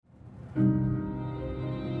Have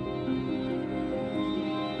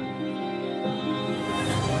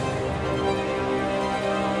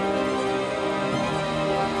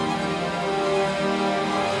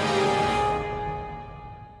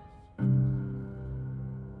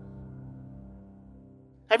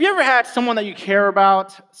you ever had someone that you care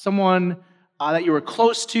about, someone that you were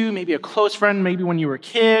close to, maybe a close friend, maybe when you were a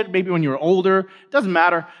kid, maybe when you were older, it doesn't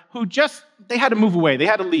matter, they had to move away, they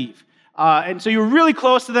had to leave. And so you were really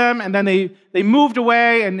close to them, and then they moved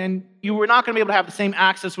away, and then you were not going to be able to have the same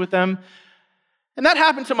access with them. And that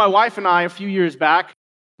happened to my wife and I a few years back.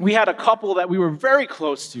 We had a couple that we were very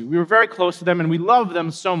close to. We were very close to them, and we loved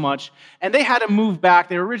them so much. And they had to move back.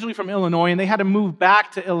 They were originally from Illinois, and they had to move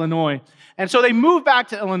back to Illinois. And so they moved back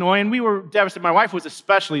to Illinois, and we were devastated. My wife was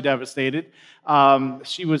especially devastated.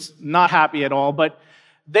 She was not happy at all. But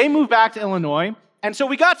they moved back to Illinois. And so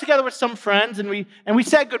we got together with some friends, and we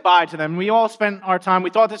said goodbye to them. We all spent our time.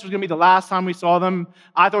 We thought this was going to be the last time we saw them.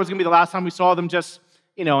 I thought it was going to be the last time we saw them, just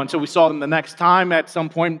until we saw them the next time at some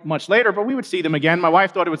point much later, but we would see them again. My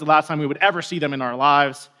wife thought it was the last time we would ever see them in our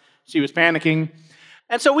lives. She was panicking.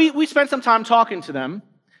 And so we spent some time talking to them,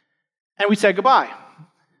 and we said goodbye.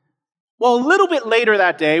 Well, a little bit later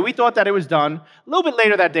that day, we thought that it was done. A little bit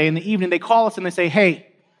later that day in the evening, they call us and they say, hey,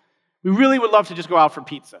 we really would love to just go out for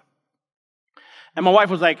pizza. And my wife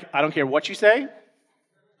was like, I don't care what you say,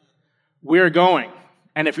 we're going.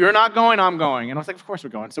 And if you're not going, I'm going. And I was like, of course we're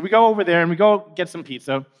going. So we go over there and we go get some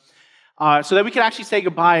pizza so that we could actually say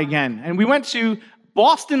goodbye again. And we went to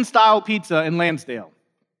Boston-style pizza in Lansdale.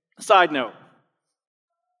 Side note,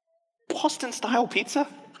 Boston-style pizza?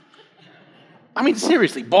 I mean,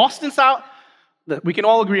 seriously, Boston-style? We can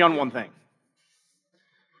all agree on one thing.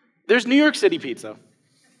 There's New York City pizza.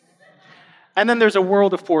 And then there's a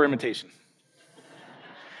world of poor imitation.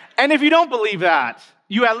 And if you don't believe that,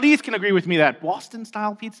 you at least can agree with me that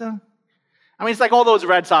Boston-style pizza? I mean, it's like all those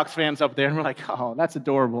Red Sox fans up there, and we're like, oh, that's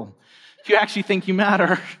adorable. You actually think you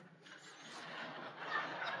matter.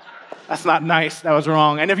 That's not nice. That was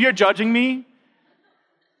wrong. And if you're judging me,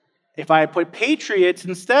 if I had put Patriots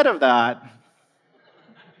instead of that,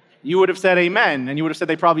 you would have said amen, and you would have said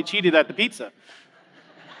they probably cheated at the pizza.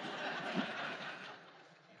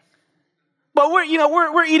 But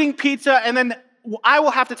we're eating pizza, and then I will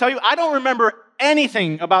have to tell you, I don't remember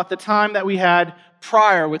anything about the time that we had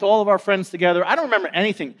prior with all of our friends together. I don't remember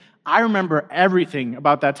anything. I remember everything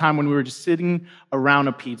about that time when we were just sitting around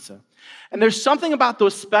a pizza. And there's something about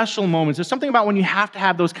those special moments. There's something about when you have to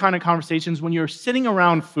have those kind of conversations when you're sitting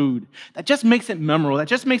around food that just makes it memorable, that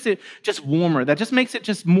just makes it just warmer, that just makes it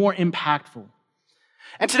just more impactful.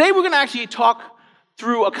 And today we're going to actually talk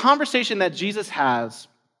through a conversation that Jesus has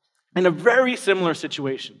in a very similar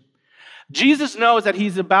situation. Jesus knows that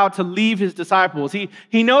he's about to leave his disciples. He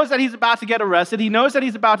knows that he's about to get arrested. He knows that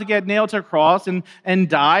he's about to get nailed to a cross and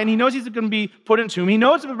die. And he knows he's going to be put in a tomb. He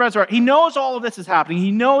knows the resurrection. He knows all of this is happening.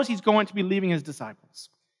 He knows he's going to be leaving his disciples.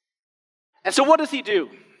 And so what does he do?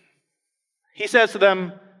 He says to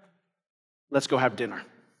them, let's go have dinner.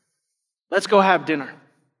 Let's go have dinner.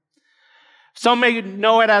 Some may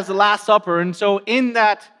know it as the Last Supper. And so in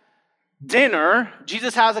that dinner,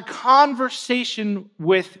 Jesus has a conversation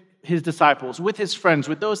with his disciples, with his friends,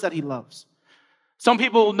 with those that he loves. Some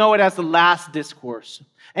people know it as the last discourse.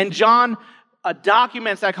 And John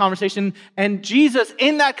documents that conversation. And Jesus,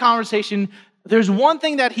 in that conversation, there's one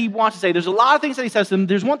thing that he wants to say. There's a lot of things that he says to them.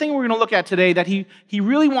 There's one thing we're going to look at today that he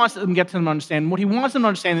really wants them to get to them to understand. What he wants them to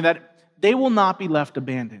understand is that they will not be left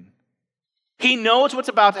abandoned. He knows what's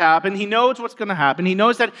about to happen. He knows what's going to happen. He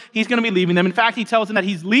knows that he's going to be leaving them. In fact, he tells them that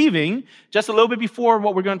he's leaving just a little bit before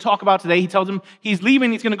what we're going to talk about today. He tells them he's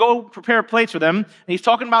leaving. He's going to go prepare a place for them. And he's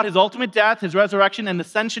talking about his ultimate death, his resurrection, and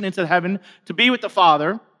ascension into heaven to be with the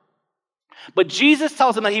Father. But Jesus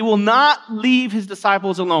tells them that he will not leave his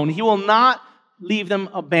disciples alone. He will not leave them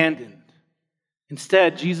abandoned.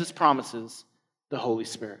 Instead, Jesus promises the Holy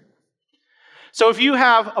Spirit. So if you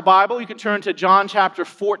have a Bible, you can turn to John chapter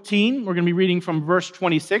 14. We're going to be reading from verse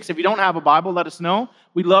 26. If you don't have a Bible, let us know.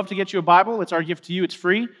 We'd love to get you a Bible. It's our gift to you. It's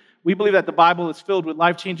free. We believe that the Bible is filled with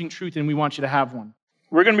life-changing truth, and we want you to have one.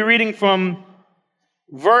 We're going to be reading from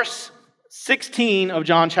verse 16 of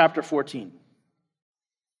John chapter 14.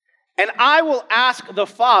 And I will ask the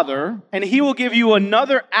Father, and he will give you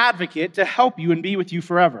another advocate to help you and be with you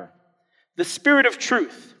forever, the Spirit of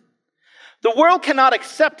truth. The world cannot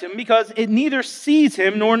accept him because it neither sees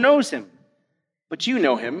him nor knows him. But you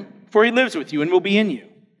know him, for he lives with you and will be in you.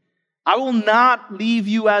 I will not leave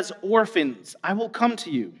you as orphans. I will come to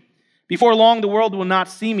you. Before long, the world will not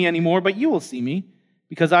see me anymore, but you will see me.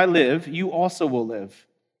 Because I live, you also will live.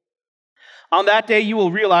 On that day, you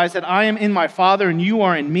will realize that I am in my Father and you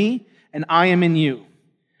are in me, and I am in you.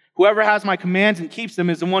 Whoever has my commands and keeps them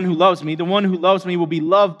is the one who loves me. The one who loves me will be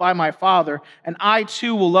loved by my Father, and I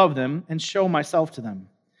too will love them and show myself to them."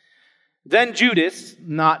 Then Judas,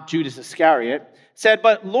 not Judas Iscariot, said,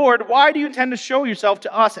 "But Lord, why do you intend to show yourself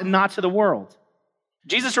to us and not to the world?"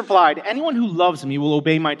 Jesus replied, "Anyone who loves me will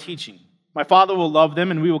obey my teaching. My Father will love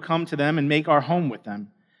them, and we will come to them and make our home with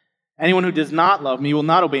them. Anyone who does not love me will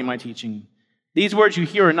not obey my teaching. These words you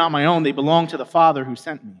hear are not my own. They belong to the Father who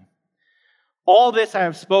sent me. All this I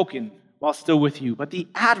have spoken while still with you, but the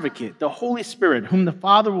Advocate, the Holy Spirit, whom the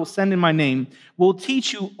Father will send in my name, will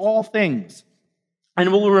teach you all things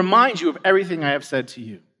and will remind you of everything I have said to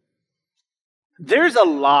you." There's a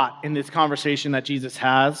lot in this conversation that Jesus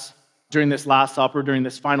has during this Last Supper, during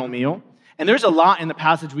this final meal. And there's a lot in the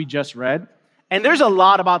passage we just read. And there's a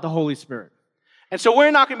lot about the Holy Spirit. And so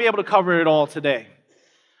we're not going to be able to cover it all today.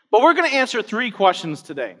 But we're going to answer 3 questions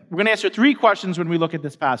today. We're going to answer 3 questions when we look at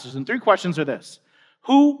this passage. And 3 questions are this: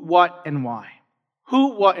 who, what, and why?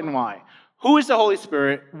 Who, what, and why? Who is the Holy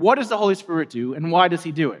Spirit? What does the Holy Spirit do? And why does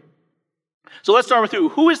he do it? So let's start with who.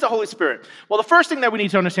 Who is the Holy Spirit? Well, the first thing that we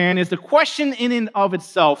need to understand is the question in and of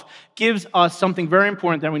itself gives us something very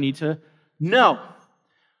important that we need to know.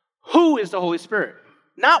 Who is the Holy Spirit?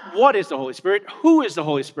 Not what is the Holy Spirit, who is the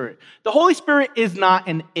Holy Spirit? The Holy Spirit is not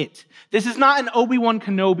an it. This is not an Obi-Wan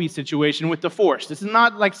Kenobi situation with the Force. This is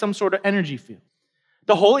not like some sort of energy field.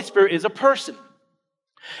 The Holy Spirit is a person.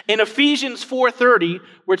 In Ephesians 4:30,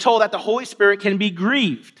 we're told that the Holy Spirit can be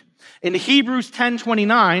grieved. In Hebrews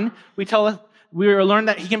 10:29, we learn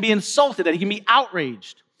that he can be insulted, that he can be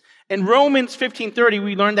outraged. In Romans 15:30,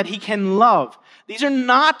 we learn that he can love. These are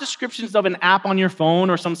not descriptions of an app on your phone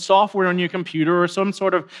or some software on your computer or some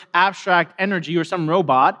sort of abstract energy or some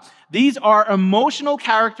robot. These are emotional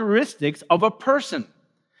characteristics of a person.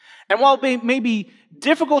 And while it may be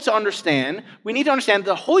difficult to understand, we need to understand that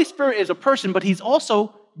the Holy Spirit is a person, but he's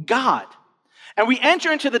also God. And we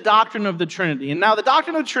enter into the doctrine of the Trinity. And now the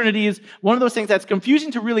doctrine of the Trinity is one of those things that's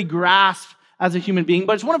confusing to really grasp as a human being,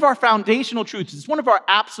 but it's one of our foundational truths. It's one of our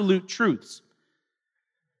absolute truths.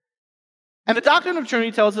 And the doctrine of the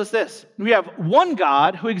Trinity tells us this: we have one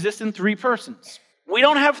God who exists in 3 persons. We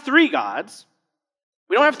don't have 3 gods.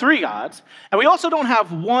 We don't have 3 gods. And we also don't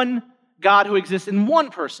have one God who exists in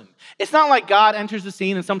one person. It's not like God enters the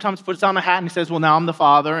scene and sometimes puts on a hat and he says, well, now I'm the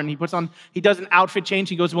Father. And he does an outfit change.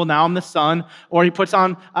 He goes, well, now I'm the Son. Or he puts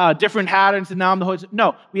on a different hat and says, now I'm the Holy Spirit.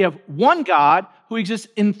 No, we have one God who exists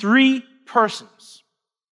in 3 persons: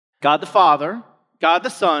 God the Father, God the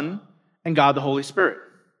Son, and God the Holy Spirit.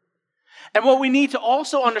 And what we need to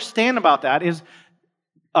also understand about that is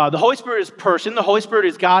the Holy Spirit is person, the Holy Spirit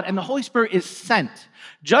is God, and the Holy Spirit is sent.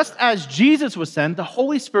 Just as Jesus was sent, the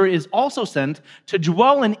Holy Spirit is also sent to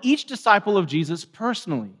dwell in each disciple of Jesus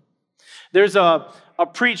personally. There's a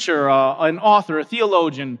preacher, an author, a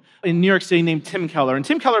theologian in New York City named Tim Keller. And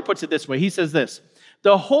Tim Keller puts it this way. He says this: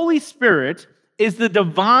 the Holy Spirit is the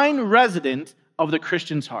divine resident of the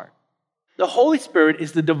Christian's heart. The Holy Spirit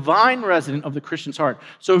is the divine resident of the Christian's heart.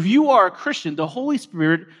 So if you are a Christian, the Holy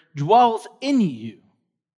Spirit dwells in you.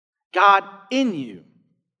 God in you.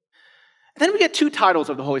 And then we get 2 titles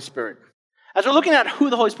of the Holy Spirit. As we're looking at who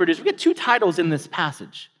the Holy Spirit is, we get 2 titles in this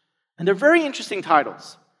passage. And they're very interesting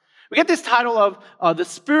titles. We get this title of the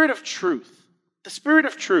Spirit of Truth. The Spirit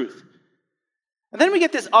of Truth. And then we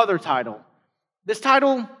get this other title. This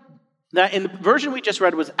title that in the version we just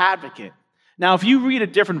read was Advocate. Now, if you read a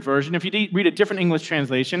different version, if you read a different English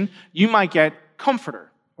translation, you might get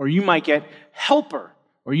Comforter, or you might get Helper,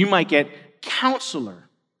 or you might get Counselor.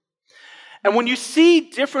 And when you see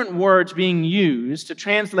different words being used to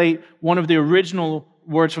translate one of the original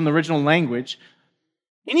words from the original language,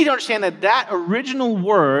 you need to understand that that original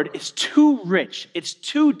word is too rich, it's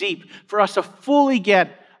too deep for us to fully get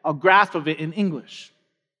a grasp of it in English.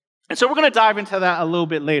 And so we're going to dive into that a little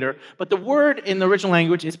bit later, but the word in the original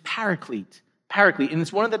language is Paraclete, and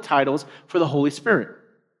it's one of the titles for the Holy Spirit.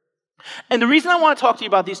 And the reason I want to talk to you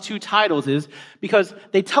about these 2 titles is because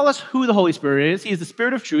they tell us who the Holy Spirit is. He is the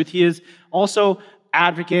Spirit of truth. He is also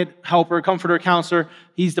Advocate, Helper, Comforter, Counselor.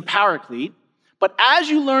 He's the Paraclete. But as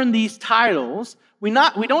you learn these titles, we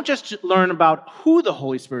don't just learn about who the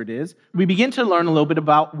Holy Spirit is. We begin to learn a little bit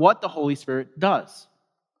about what the Holy Spirit does.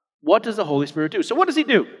 What does the Holy Spirit do? So what does he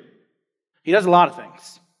do? He does a lot of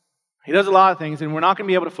things. He does a lot of things, and we're not going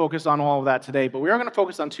to be able to focus on all of that today, but we are going to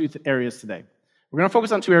focus on 2 areas today. We're going to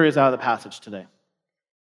focus on 2 areas out of the passage today.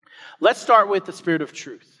 Let's start with the Spirit of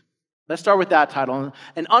Truth. Let's start with that title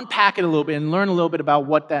and unpack it a little bit and learn a little bit about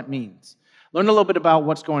what that means. Learn a little bit about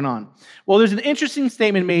what's going on. Well, there's an interesting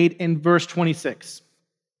statement made in verse 26.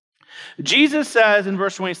 Jesus says in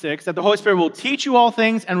verse 26 that the Holy Spirit will teach you all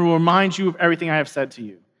things and will remind you of everything I have said to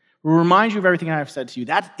you. Will remind you of everything I have said to you.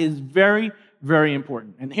 That is very, very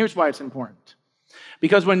important. And here's why it's important.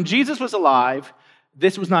 Because when Jesus was alive,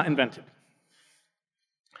 this was not invented.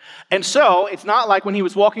 And so, it's not like when he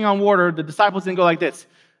was walking on water, the disciples didn't go like this,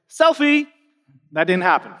 selfie. That didn't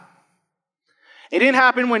happen. It didn't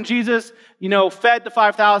happen when Jesus, fed the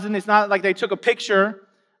 5,000. It's not like they took a picture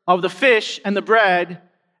of the fish and the bread,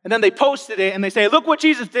 and then they posted it, and they say, look what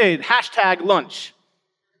Jesus did, #lunch.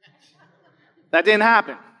 That didn't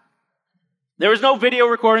happen. There was no video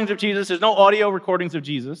recordings of Jesus. There's no audio recordings of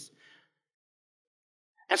Jesus.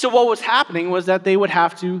 And so what was happening was that they would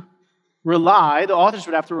have to the authors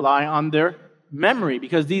would have to rely on their memory,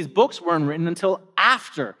 because these books weren't written until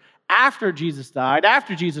after Jesus died,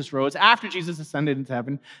 after Jesus rose, after Jesus ascended into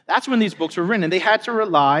heaven. That's when these books were written, and they had to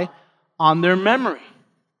rely on their memory.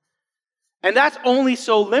 And that's only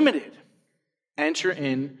so limited. Enter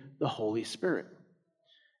in the Holy Spirit.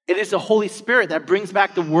 It is the Holy Spirit that brings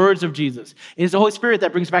back the words of Jesus. It is the Holy Spirit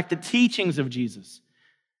that brings back the teachings of Jesus.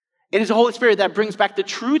 It is the Holy Spirit that brings back the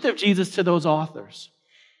truth of Jesus to those authors.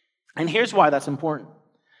 And here's why that's important.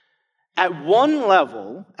 At one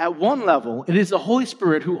level, it is the Holy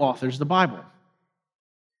Spirit who authors the Bible.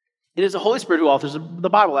 It is the Holy Spirit who authors the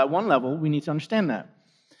Bible. At one level, we need to understand that.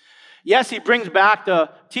 Yes, he brings back the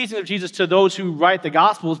teachings of Jesus to those who write the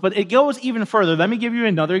Gospels, but it goes even further. Let me give you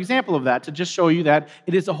another example of that to just show you that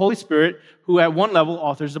it is the Holy Spirit who at one level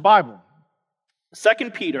authors the Bible.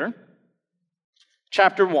 2 Peter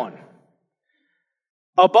chapter 1.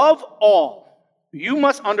 Above all, you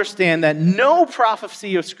must understand that no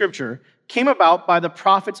prophecy of Scripture came about by the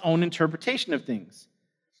prophet's own interpretation of things.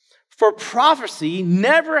 For prophecy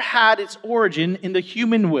never had its origin in the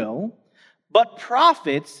human will, but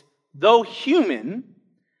prophets, though human,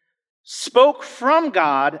 spoke from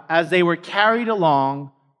God as they were carried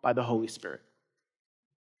along by the Holy Spirit.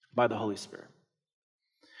 By the Holy Spirit.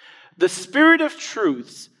 The Spirit of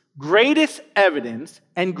truth's greatest evidence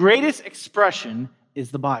and greatest expression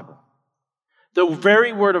is the Bible. The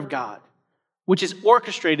very Word of God, which is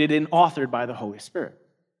orchestrated and authored by the Holy Spirit.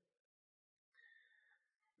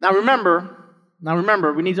 Now remember,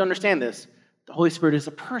 we need to understand this. The Holy Spirit is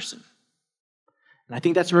a person. And I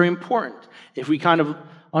think that's very important. If we kind of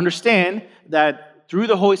understand that through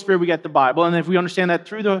the Holy Spirit we get the Bible, and if we understand that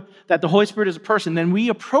that the Holy Spirit is a person, then we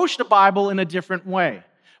approach the Bible in a different way.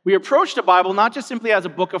 We approach the Bible not just simply as a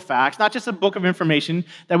book of facts, not just a book of information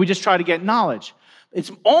that we just try to get knowledge. It's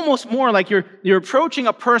almost more like you're approaching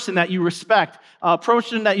a person that you respect, a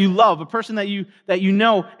person that you love, a person that you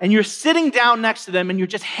know, and you're sitting down next to them and you're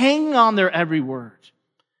just hanging on their every word.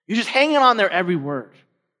 You're just hanging on their every word.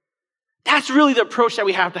 That's really the approach that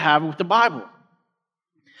we have to have with the Bible.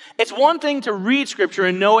 It's one thing to read Scripture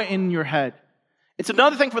and know it in your head. It's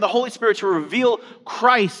another thing for the Holy Spirit to reveal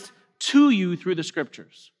Christ to you through the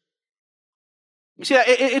Scriptures. You see,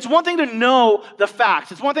 it's one thing to know the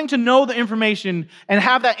facts. It's one thing to know the information and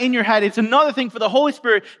have that in your head. It's another thing for the Holy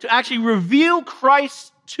Spirit to actually reveal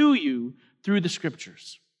Christ to you through the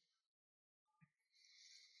Scriptures.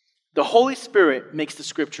 The Holy Spirit makes the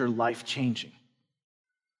Scripture life-changing.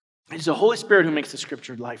 It's the Holy Spirit who makes the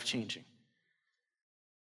Scripture life-changing.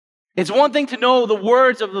 It's one thing to know the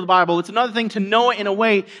words of the Bible. It's another thing to know it in a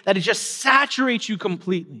way that it just saturates you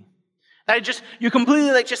completely. That you're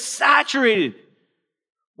completely just saturated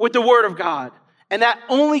with the Word of God. And that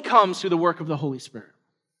only comes through the work of the Holy Spirit.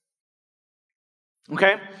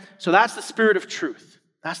 Okay? So that's the Spirit of truth.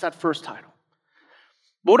 That's that first title.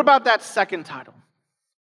 But what about that second title?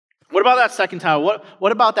 What about that second title?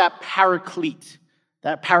 What about that paraclete?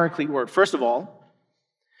 That paraclete word. First of all,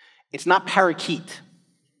 it's not parakeet.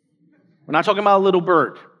 We're not talking about a little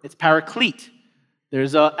bird. It's paraclete.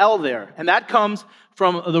 There's a L there. And that comes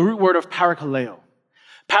from the root word of parakaleo.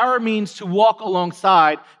 Para means to walk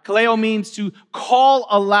alongside. Kaleo means to call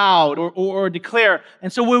aloud or declare.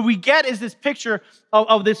 And so what we get is this picture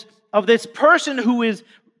of this person who is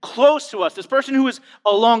close to us, this person who is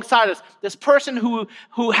alongside us, this person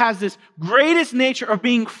who has this greatest nature of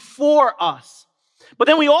being for us. But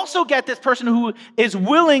then we also get this person who is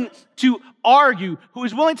willing to argue, who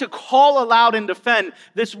is willing to call aloud and defend,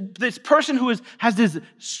 this person who has this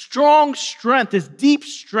strong strength, this deep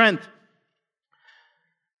strength.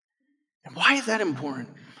 And why is that important?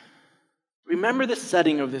 Remember the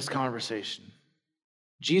setting of this conversation.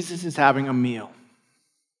 Jesus is having a meal.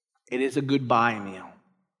 It is a goodbye meal.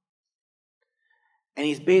 And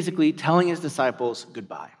he's basically telling his disciples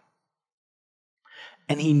goodbye.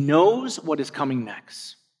 And he knows what is coming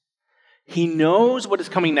next. He knows what is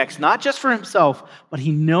coming next, not just for himself, but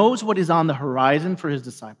he knows what is on the horizon for his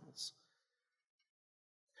disciples.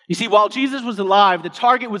 You see, while Jesus was alive, the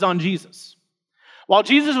target was on Jesus. While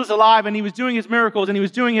Jesus was alive and he was doing his miracles and he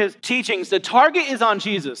was doing his teachings, the target is on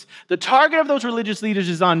Jesus. The target of those religious leaders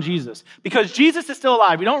is on Jesus because Jesus is still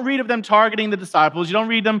alive. You don't read of them targeting the disciples. You don't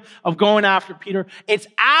read them of going after Peter. It's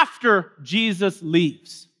after Jesus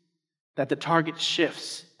leaves that the target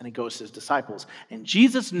shifts and it goes to his disciples. And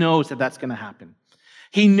Jesus knows that that's going to happen.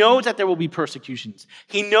 He knows that there will be persecutions.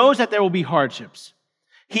 He knows that there will be hardships.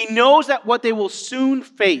 He knows that what they will soon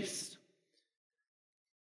face.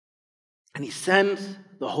 And he sends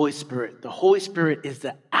the Holy Spirit. The Holy Spirit is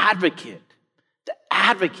the advocate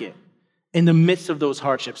in the midst of those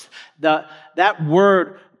hardships. That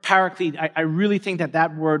word, paraclete, I really think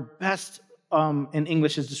that word best in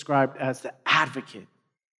English is described as the advocate.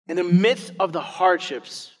 In the midst of the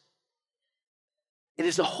hardships, it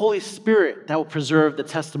is the Holy Spirit that will preserve the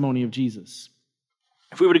testimony of Jesus.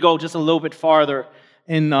 If we were to go just a little bit farther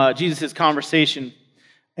in Jesus' conversation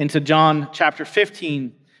into John chapter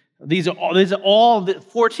 15, these are all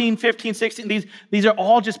 14, 15, 16, these are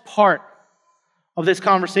all just part of this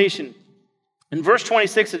conversation. In verse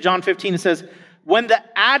 26 of John 15, it says, "When the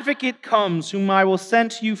advocate comes, whom I will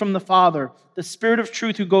send to you from the Father, the Spirit of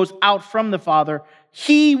truth who goes out from the Father,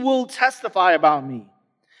 he will testify about me.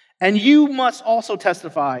 And you must also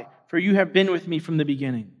testify, for you have been with me from the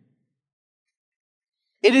beginning."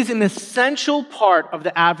 It is an essential part of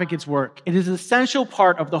the advocate's work. It is an essential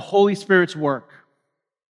part of the Holy Spirit's work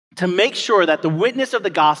to make sure that the witness of the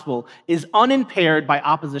gospel is unimpaired by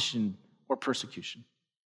opposition or persecution.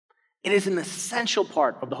 It is an essential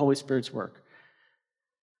part of the Holy Spirit's work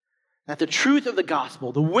that the truth of the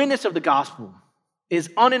gospel, the witness of the gospel,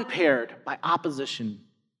 is unimpaired by opposition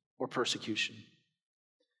or persecution.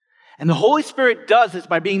 And the Holy Spirit does this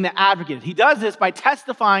by being the advocate. He does this by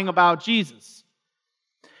testifying about Jesus.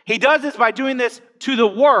 He does this by doing this to the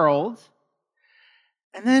world.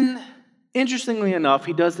 And then, interestingly enough,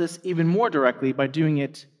 he does this even more directly by doing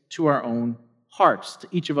it to our own hearts, to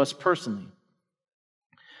each of us personally.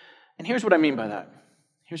 And here's what I mean by that.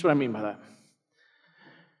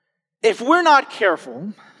 If we're not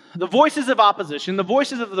careful, the voices of opposition, the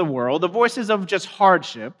voices of the world, the voices of just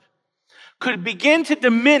hardship, could begin to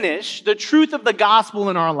diminish the truth of the gospel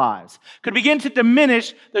in our lives, could begin to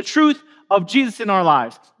diminish the truth of Jesus in our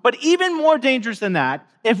lives. But even more dangerous than that,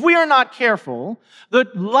 if we are not careful, the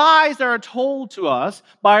lies that are told to us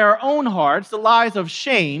by our own hearts, the lies of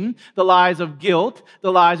shame, the lies of guilt,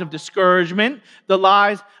 the lies of discouragement, the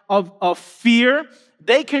lies of fear,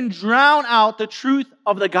 they can drown out the truth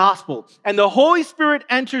of the gospel. And the Holy Spirit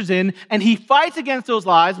enters in and he fights against those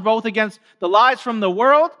lies, both against the lies from the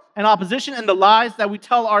world and opposition and the lies that we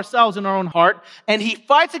tell ourselves in our own heart. And he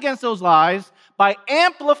fights against those lies by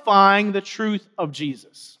amplifying the truth of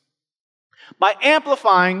Jesus. By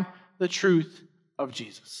amplifying the truth of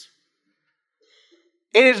Jesus.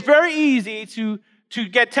 It is very easy to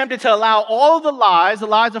get tempted to allow all of the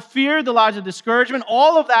lies of fear, the lies of discouragement,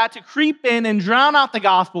 all of that to creep in and drown out the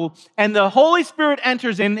gospel. And the Holy Spirit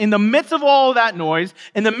enters in the midst of all of that noise,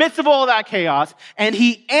 in the midst of all of that chaos, and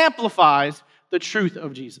he amplifies the truth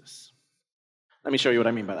of Jesus. Let me show you what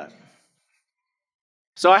I mean by that.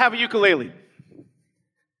 So I have a ukulele.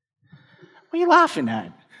 What are you laughing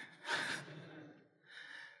at?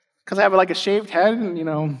 Because I have like a shaved head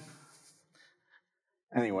and,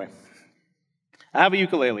 Anyway, I have a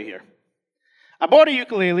ukulele here. I bought a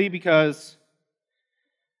ukulele because,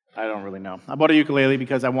 I don't really know. I bought a ukulele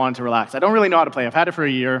because I wanted to relax. I don't really know how to play. I've had it for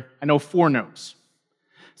a year. I know 4 notes.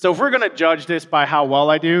 So if we're going to judge this by how well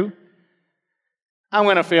I do, I'm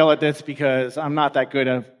going to fail at this because I'm not that good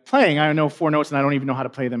at playing. I know 4 notes and I don't even know how to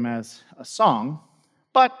play them as a song.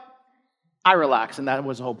 But I relax, and that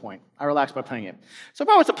was the whole point. I relax by playing it. So if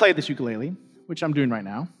I was to play this ukulele, which I'm doing right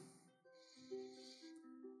now,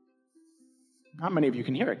 not many of you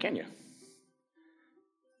can hear it, can you?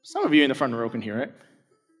 Some of you in the front row can hear it.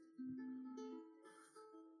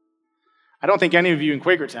 I don't think any of you in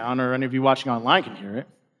Quakertown or any of you watching online can hear it.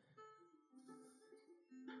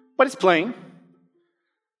 But it's playing.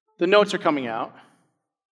 The notes are coming out.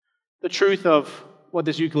 The truth of what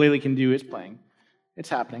this ukulele can do is playing. It's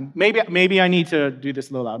happening. Maybe I need to do this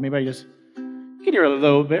a little loud. Maybe you can hear a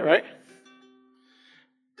little bit, right?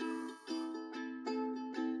 You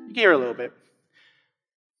can hear a little bit.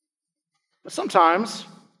 But sometimes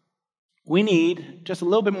we need just a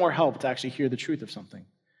little bit more help to actually hear the truth of something.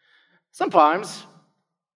 Sometimes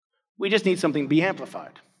we just need something to be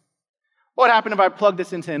amplified. What would happen if I plugged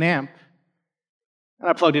this into an amp and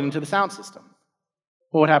I plugged it into the sound system?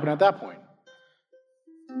 What would happen at that point?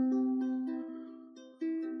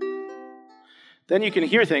 Then you can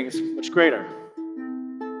hear things much greater.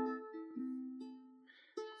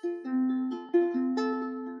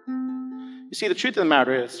 You see, the truth of the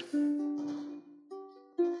matter is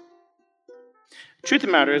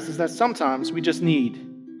that sometimes we just need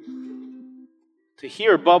to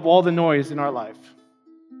hear above all the noise in our life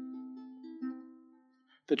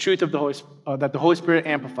the truth of that the Holy Spirit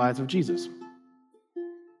amplifies of Jesus.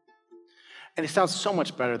 And it sounds so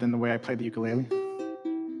much better than the way I play the ukulele.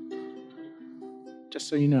 Just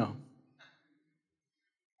so you know.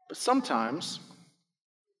 But sometimes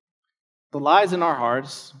the lies in our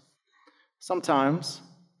hearts, sometimes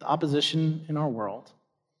the opposition in our world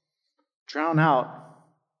drown out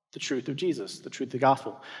the truth of Jesus, the truth of the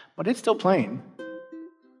gospel. But it's still plain.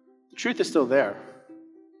 The truth is still there.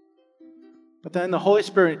 But then the Holy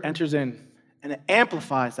Spirit enters in and it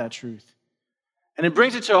amplifies that truth. And it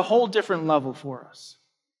brings it to a whole different level for us.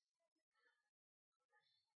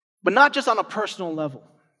 But not just on a personal level,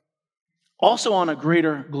 also on a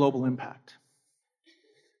greater global impact.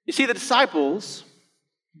 You see, the disciples,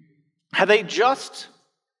 had they just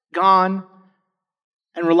gone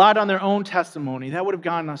and relied on their own testimony, that would have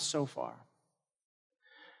gotten us so far.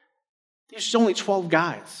 These are only 12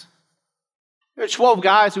 guys. There are 12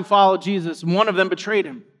 guys who followed Jesus, and one of them betrayed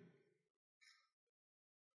him.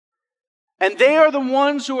 And they are the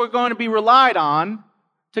ones who are going to be relied on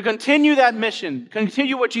to continue that mission,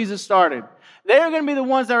 continue what Jesus started. They are going to be the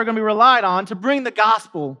ones that are going to be relied on to bring the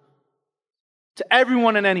gospel to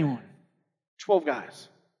everyone and anyone. 12 guys.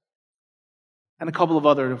 And a couple of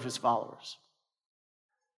other of his followers.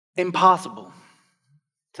 Impossible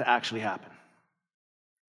to actually happen.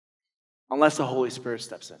 Unless the Holy Spirit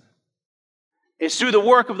steps in. It's through the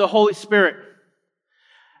work of the Holy Spirit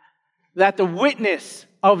that the witness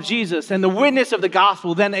of Jesus and the witness of the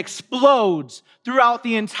gospel then explodes throughout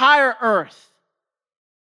the entire earth,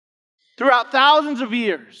 throughout thousands of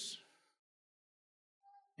years,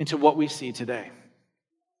 into what we see today.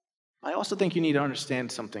 I also think you need to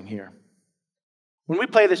understand something here. When we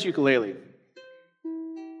play this ukulele,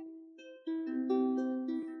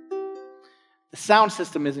 the sound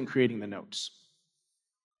system isn't creating the notes.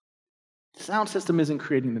 The sound system isn't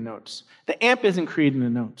creating the notes. The amp isn't creating the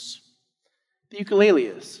notes. The ukulele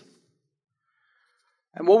is.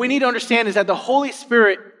 And what we need to understand is that the Holy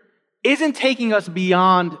Spirit isn't taking us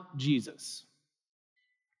beyond Jesus.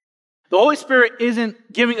 The Holy Spirit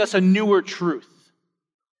isn't giving us a newer truth.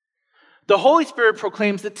 The Holy Spirit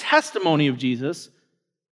proclaims the testimony of Jesus.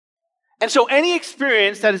 And so any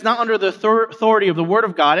experience that is not under the authority of the Word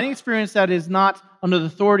of God, any experience that is not under the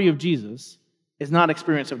authority of Jesus, is not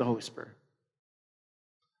experience of the Holy Spirit.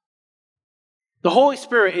 The Holy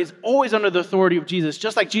Spirit is always under the authority of Jesus,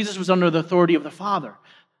 just like Jesus was under the authority of the Father.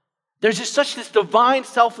 There's just such this divine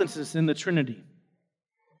selflessness in the Trinity.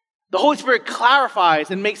 The Holy Spirit clarifies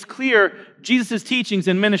and makes clear Jesus' teachings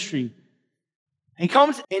and ministry. He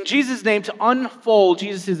comes in Jesus' name to unfold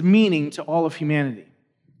Jesus' meaning to all of humanity.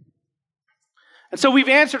 And so we've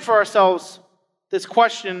answered for ourselves this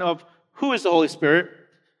question of who is the Holy Spirit.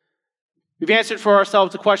 We've answered for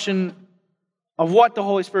ourselves the question of what the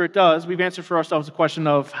Holy Spirit does. We've answered for ourselves the question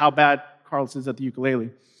of how bad Carlos is at the ukulele.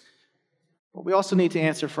 But we also need to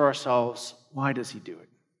answer for ourselves, why does he do it?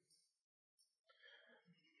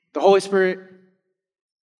 The Holy Spirit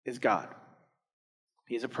is God.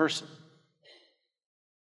 He is a person.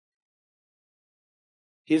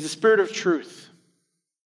 He is the Spirit of truth.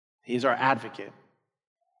 He is our advocate.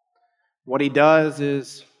 What he does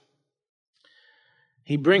is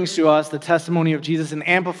he brings to us the testimony of Jesus and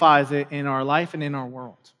amplifies it in our life and in our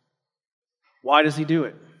world. Why does he do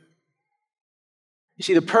it? You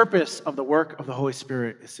see, the purpose of the work of the Holy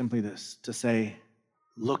Spirit is simply this, to say,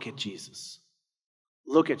 look at Jesus.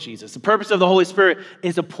 Look at Jesus. The purpose of the Holy Spirit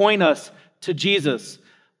is to point us to Jesus.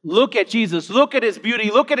 Look at Jesus. Look at his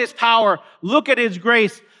beauty. Look at his power. Look at his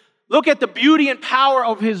grace. Look at the beauty and power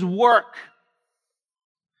of his work.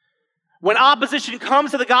 When opposition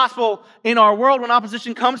comes to the gospel in our world, when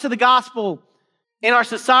opposition comes to the gospel in our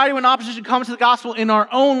society, when opposition comes to the gospel in our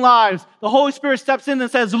own lives, the Holy Spirit steps in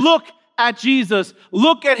and says, look at Jesus.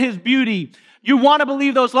 Look at his beauty. You want to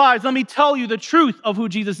believe those lies? Let me tell you the truth of who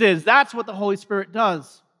Jesus is. That's what the Holy Spirit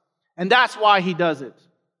does. And that's why he does it.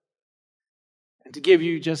 And to give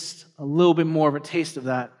you just a little bit more of a taste of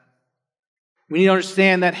that, we need to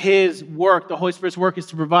understand that his work, the Holy Spirit's work, is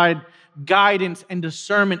to provide guidance and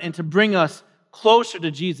discernment and to bring us closer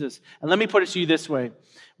to Jesus. And let me put it to you this way.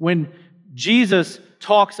 When Jesus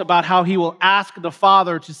talks about how he will ask the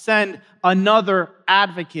Father to send another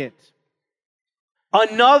advocate,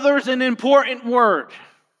 another's an important word.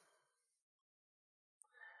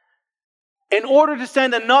 In order to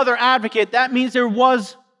send another advocate, that means there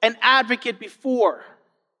was an advocate before.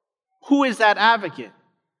 Who is that advocate?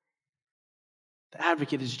 The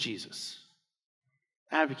advocate is Jesus.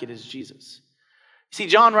 advocate is Jesus. See,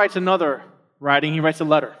 John writes another writing. He writes a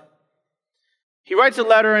letter. He writes a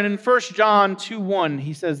letter, and in 1 John 2:1,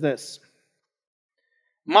 he says this: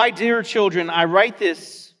 "My dear children, I write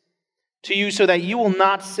this to you so that you will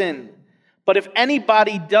not sin. But if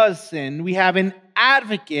anybody does sin, we have an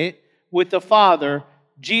advocate with the Father,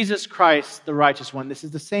 Jesus Christ, the righteous one." This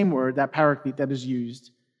is the same word, that paraclete, that is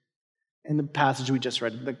used in the passage we just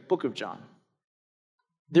read in the book of John.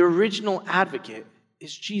 The original advocate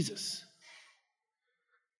is Jesus.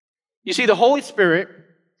 You see, the Holy Spirit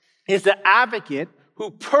is the advocate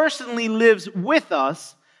who personally lives with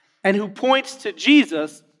us and who points to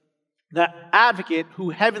Jesus, the advocate who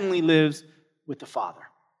heavenly lives with the Father.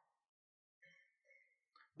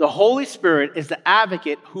 The Holy Spirit is the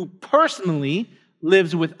advocate who personally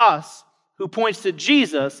lives with us, who points to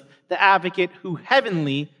Jesus, the advocate who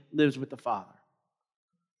heavenly lives with the Father.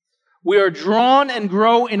 We are drawn and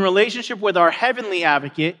grow in relationship with our heavenly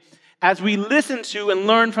advocate as we listen to and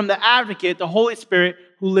learn from the advocate, the Holy Spirit,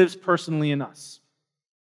 who lives personally in us.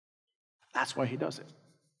 That's why he does it.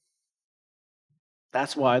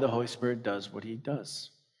 That's why the Holy Spirit does what he does.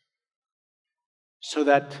 So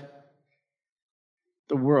that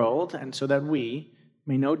the world and so that we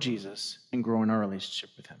may know Jesus and grow in our relationship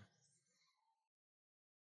with him.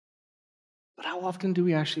 But how often do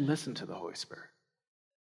we actually listen to the Holy Spirit?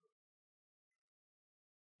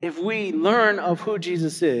 If we learn of who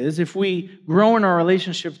Jesus is, if we grow in our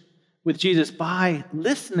relationship with Jesus by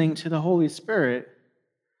listening to the Holy Spirit,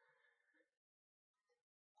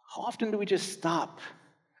 how often do we just stop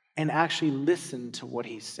and actually listen to what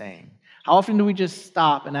he's saying? How often do we just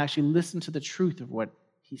stop and actually listen to the truth of what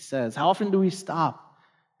he says? How often do we stop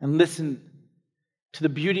and listen to the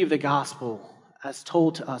beauty of the gospel as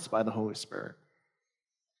told to us by the Holy Spirit?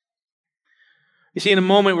 You see, in a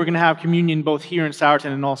moment, we're going to have communion both here in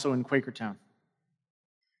Sourton and also in Quakertown.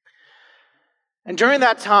 And during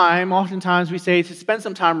that time, oftentimes we say to spend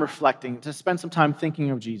some time reflecting, to spend some time thinking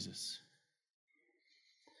of Jesus.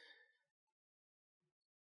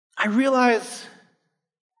 I realize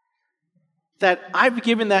that I've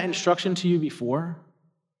given that instruction to you before,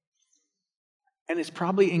 and it's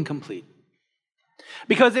probably incomplete.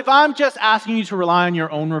 Because if I'm just asking you to rely on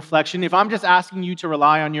your own reflection, if I'm just asking you to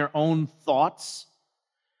rely on your own thoughts,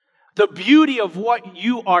 the beauty of what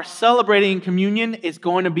you are celebrating in communion is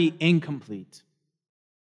going to be incomplete.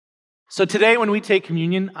 So today when we take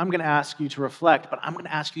communion, I'm going to ask you to reflect, but I'm going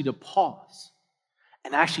to ask you to pause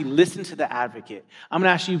and actually listen to the advocate. I'm going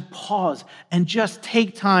to ask you to pause and just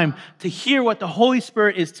take time to hear what the Holy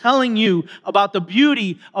Spirit is telling you about the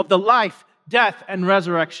beauty of the life, death, and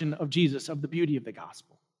resurrection of Jesus, of the beauty of the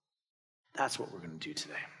gospel. That's what we're going to do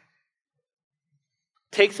today.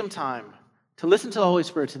 Take some time to listen to the Holy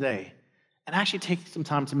Spirit today and actually take some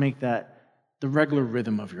time to make that the regular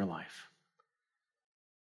rhythm of your life.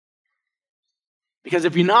 Because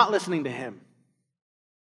if you're not listening to him,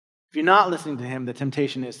 the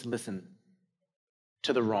temptation is to listen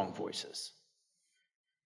to the wrong voices.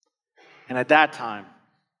 And at that time,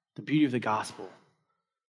 the beauty of the gospel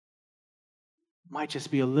might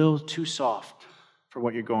just be a little too soft for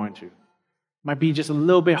what you're going through. Might be just a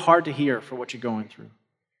little bit hard to hear for what you're going through.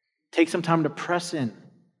 Take some time to press in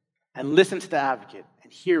and listen to the advocate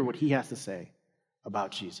and hear what he has to say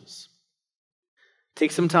about Jesus.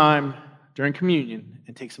 Take some time during communion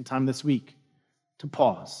and take some time this week to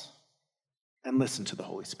pause and listen to the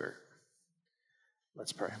Holy Spirit.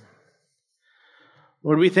 Let's pray.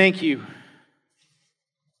 Lord, we thank you.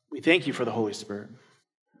 We thank you for the Holy Spirit.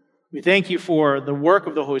 We thank you for the work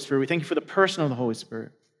of the Holy Spirit. We thank you for the person of the Holy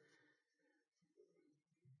Spirit.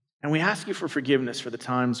 And we ask you for forgiveness for the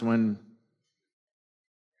times when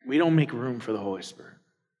we don't make room for the Holy Spirit.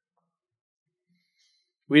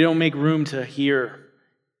 We don't make room to hear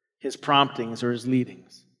his promptings or his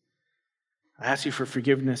leadings. I ask you for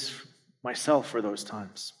forgiveness myself for those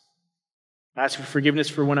times. I ask for forgiveness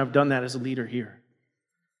for when I've done that as a leader here.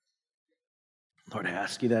 Lord, I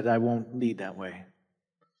ask you that I won't lead that way,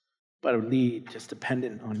 but I would lead just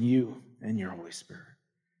dependent on you and your Holy Spirit.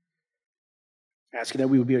 I ask you that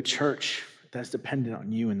we would be a church that's dependent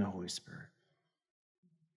on you and the Holy Spirit.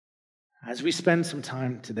 As we spend some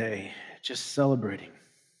time today just celebrating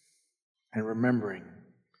and remembering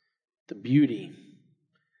the beauty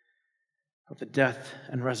of the death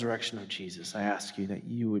and resurrection of Jesus, I ask you that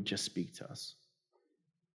you would just speak to us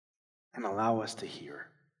and allow us to hear.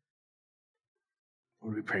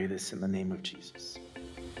 Lord, we pray this in the name of Jesus.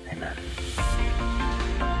 Amen.